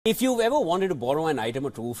If you've ever wanted to borrow an item or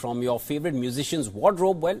two from your favorite musician's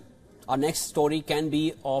wardrobe, well, our next story can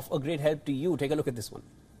be of a great help to you. Take a look at this one.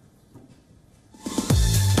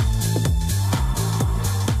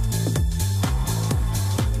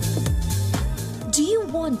 Do you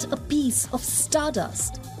want a piece of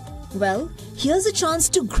stardust? Well, here's a chance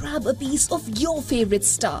to grab a piece of your favorite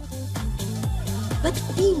star. But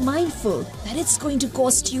be mindful that it's going to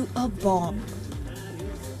cost you a bomb.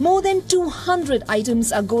 More than 200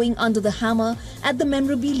 items are going under the hammer at the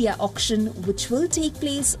memorabilia auction, which will take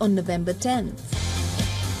place on November 10th.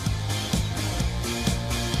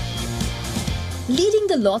 Leading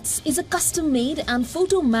the lots is a custom-made and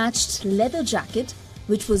photo-matched leather jacket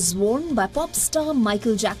which was worn by pop star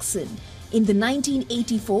Michael Jackson in the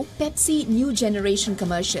 1984 Pepsi New Generation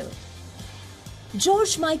commercial.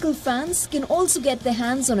 George Michael fans can also get their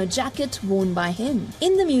hands on a jacket worn by him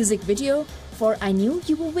in the music video for I Knew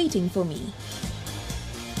You Were Waiting For Me.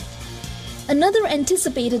 Another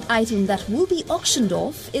anticipated item that will be auctioned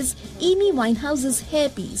off is Amy Winehouse's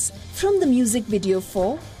hairpiece from the music video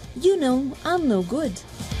for You Know I'm No Good.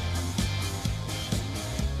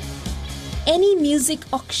 Any music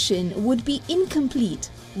auction would be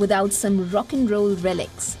incomplete without some rock and roll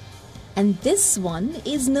relics. And this one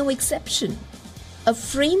is no exception. A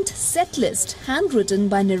framed setlist handwritten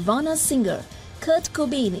by Nirvana singer Kurt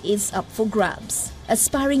Cobain is up for grabs.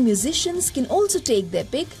 Aspiring musicians can also take their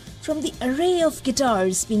pick from the array of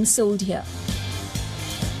guitars being sold here.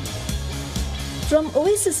 From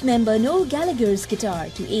Oasis member Noel Gallagher's guitar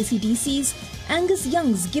to AC/DC's Angus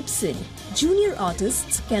Young's Gibson, junior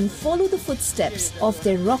artists can follow the footsteps of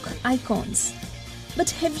their rock icons. But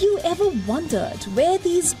have you ever wondered where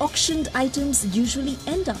these auctioned items usually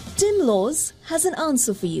end up? Tim Laws has an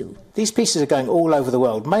answer for you. These pieces are going all over the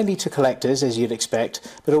world, mainly to collectors, as you'd expect,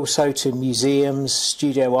 but also to museums,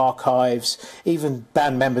 studio archives, even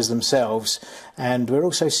band members themselves. And we're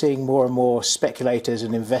also seeing more and more speculators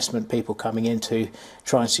and investment people coming in to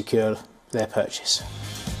try and secure their purchase.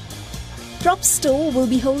 Prop Store will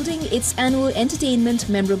be holding its annual entertainment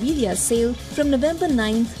memorabilia sale from November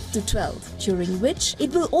 9th to 12th, during which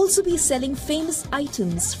it will also be selling famous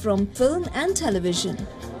items from film and television.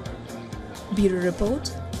 Bureau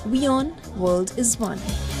Report, WION World is One.